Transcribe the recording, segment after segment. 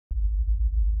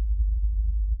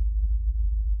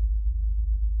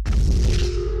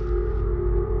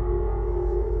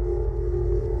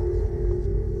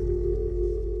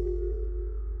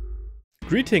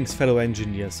Greetings fellow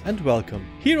engineers and welcome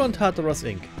here on Tartaross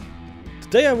Inc.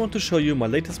 Today I want to show you my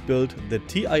latest build, the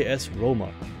TIS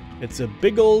Roamer. It's a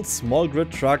big old small grid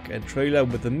truck and trailer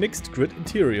with a mixed grid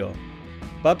interior.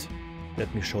 But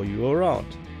let me show you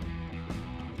around.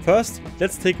 First,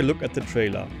 let's take a look at the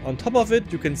trailer. On top of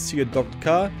it you can see a docked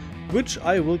car, which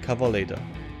I will cover later.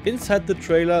 Inside the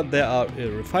trailer there are a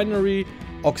refinery,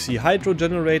 oxy-hydro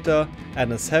generator,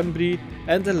 an assembly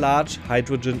and a large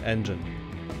hydrogen engine.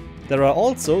 There are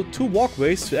also two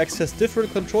walkways to access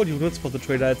different control units for the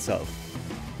trailer itself.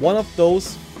 One of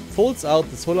those folds out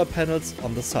the solar panels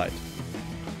on the side.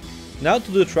 Now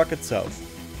to the truck itself.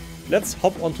 Let's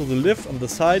hop onto the lift on the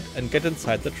side and get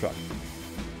inside the truck.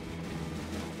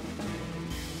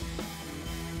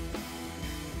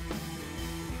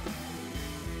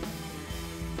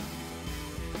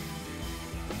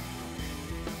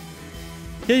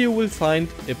 Here you will find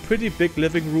a pretty big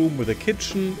living room with a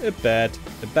kitchen, a bed,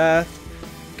 a bath,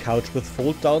 couch with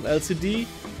fold down LCD,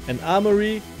 an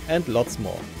armory and lots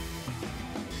more.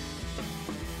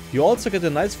 You also get a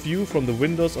nice view from the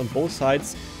windows on both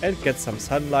sides and get some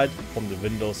sunlight from the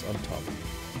windows on top.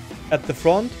 At the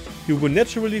front you will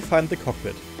naturally find the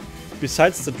cockpit.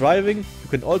 Besides the driving, you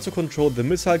can also control the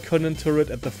missile cannon turret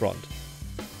at the front.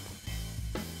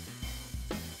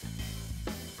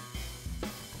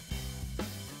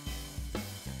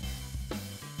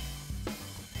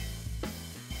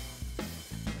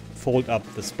 Fold up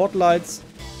the spotlights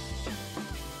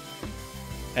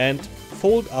and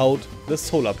fold out the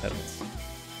solar panels.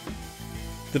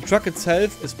 The truck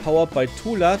itself is powered by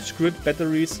two large grid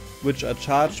batteries which are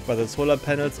charged by the solar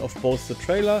panels of both the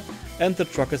trailer and the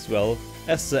truck, as well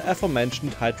as the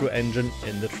aforementioned hydro engine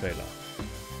in the trailer.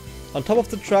 On top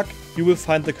of the truck you will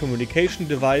find the communication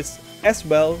device as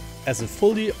well as a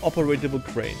fully operable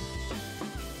crane.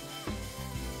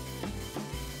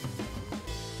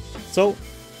 So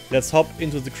let's hop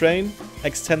into the crane,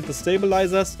 extend the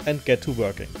stabilizers and get to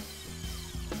working.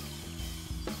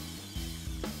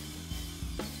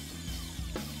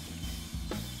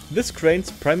 This crane's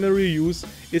primary use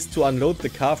is to unload the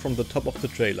car from the top of the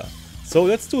trailer. So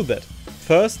let's do that.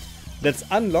 First, let's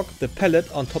unlock the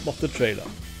pallet on top of the trailer.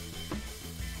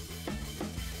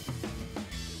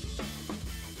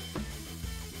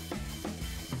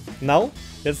 Now,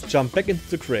 let's jump back into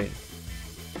the crane.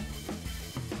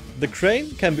 The crane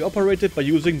can be operated by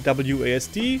using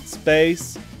WASD,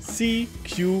 space, C,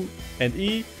 Q and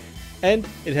E, and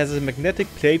it has a magnetic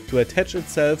plate to attach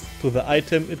itself to the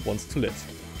item it wants to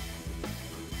lift.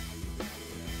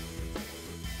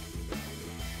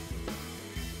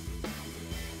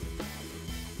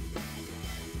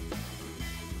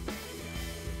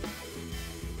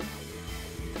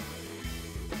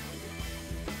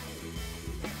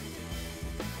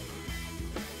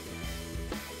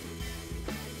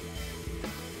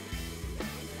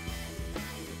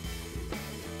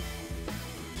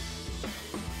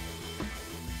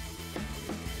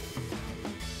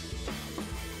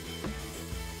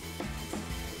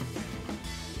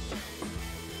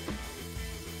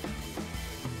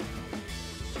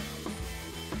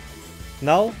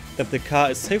 Now that the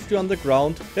car is safely on the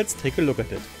ground, let's take a look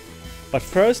at it. But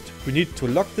first we need to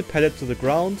lock the pallet to the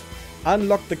ground,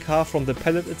 unlock the car from the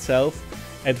pallet itself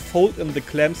and fold in the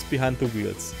clamps behind the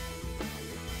wheels.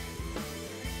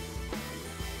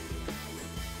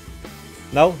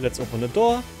 Now let's open the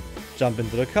door, jump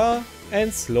into the car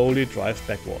and slowly drive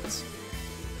backwards.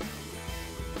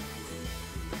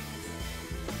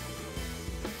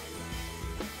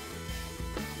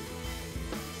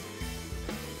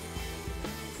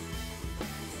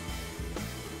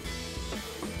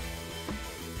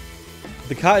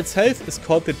 The car itself is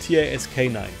called the TIS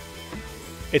Canine.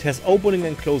 It has opening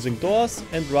and closing doors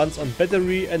and runs on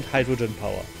battery and hydrogen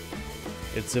power.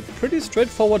 It's a pretty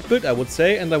straightforward build, I would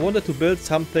say, and I wanted to build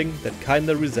something that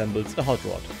kinda resembles a hot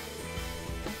rod.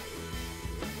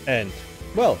 And,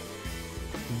 well,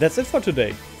 that's it for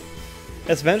today.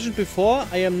 As mentioned before,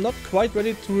 I am not quite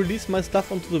ready to release my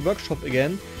stuff onto the workshop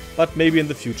again, but maybe in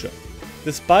the future.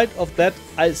 Despite of that,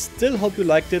 I still hope you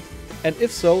liked it, and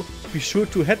if so, be sure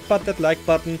to headbutt that like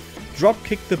button, drop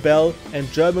kick the bell and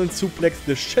German suplex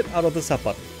the shit out of the sub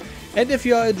button. And if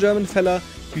you are a German fella,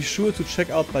 be sure to check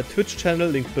out my Twitch channel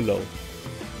linked below.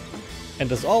 And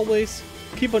as always,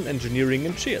 keep on engineering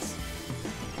and cheers!